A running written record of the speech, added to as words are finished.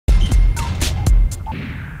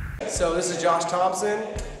So this is Josh Thomson,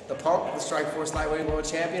 the Punk, the Strikeforce Lightweight World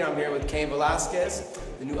Champion. I'm here with Cain Velasquez,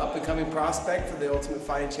 the new up-and-coming prospect for the Ultimate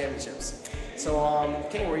Fighting Championships. So,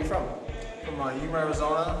 Cain, where are you from? From Yuma,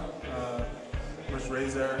 Arizona. Was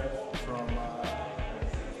raised there from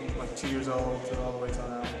like 2 years old to all the way till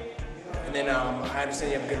now. And then I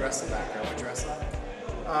understand you have a good wrestling background. Where'd you wrestle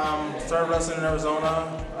at? Started wrestling in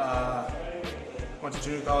Arizona. Went to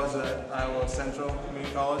junior college at Iowa Central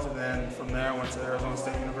Community College, and then from there I went to Arizona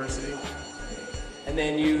State University. And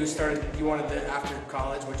then after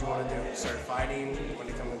college, what'd you want to do? Start fighting? When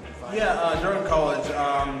you come and fight? Yeah, during college,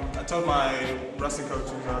 I told my wrestling coach,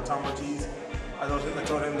 who's Tom Ortiz, I told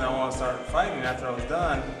him that I want to start fighting after I was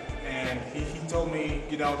done, and he told me,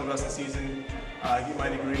 get down with the wrestling season, get my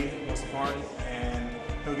degree, most important, and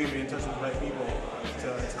he'll get me in touch with the right people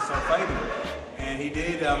to start fighting. And he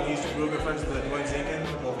did. He's real good friends with Dwayne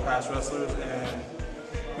Zinkin, both past wrestlers, and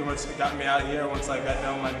pretty much got me out here once I got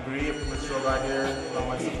done with my degree. I pretty much drove out here,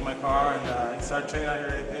 myself in my car, and started training out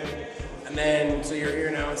here. And then, so you're here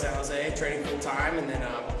now in San Jose, training full time, and then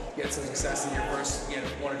you had some success in your first,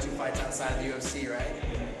 1 or 2 fights outside of the UFC, right?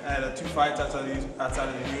 I had 2 fights outside of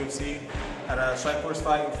the UFC. Had a Strikeforce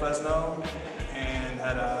fight in Fresno, and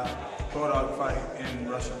had a Bulldog fight in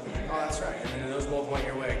Russia. Oh, that's right. And then those both went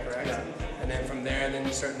your way, correct? Yeah. And then from there,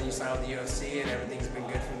 you signed with the UFC, and everything's been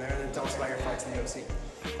good from there. And then tell us about your fights in the UFC.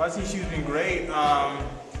 Fights in the UFC has been great.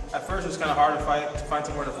 At first, it was kind of hard to find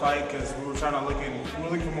somewhere to fight because we were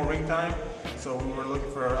looking for more ring time. So we were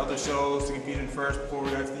looking for other shows to compete in first before we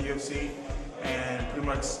got to the UFC, and pretty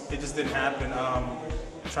much it just didn't happen.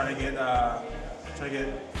 Trying to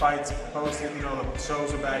get fights posted, the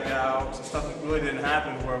shows were back out, so stuff really didn't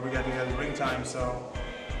happen where we got to get the ring time. So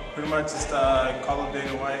pretty much just called up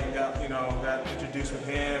Dana White and got introduced with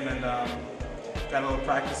him, and got a little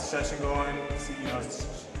practice session going.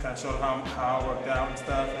 Kind of showed how it worked out and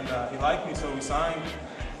stuff, and he liked me, so we signed.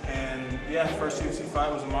 And yeah, first UFC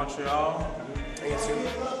fight was in Montreal. Against who?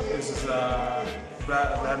 This is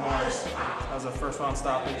Brad Morris. That was a first round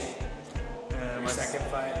stoppage. And your second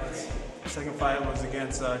fight was? Second fight was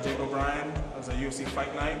against Jake O'Brien. It was a UFC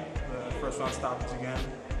fight night. The first round stoppage again.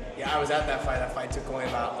 Yeah, I was at that fight. That fight took only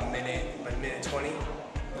about a minute 20.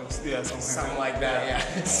 Yeah, something like that.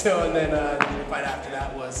 Yeah. So and then your fight after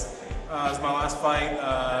that was? It was my last fight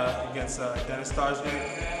against Dennis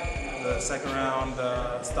Tajnik. The second round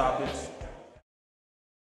stoppage.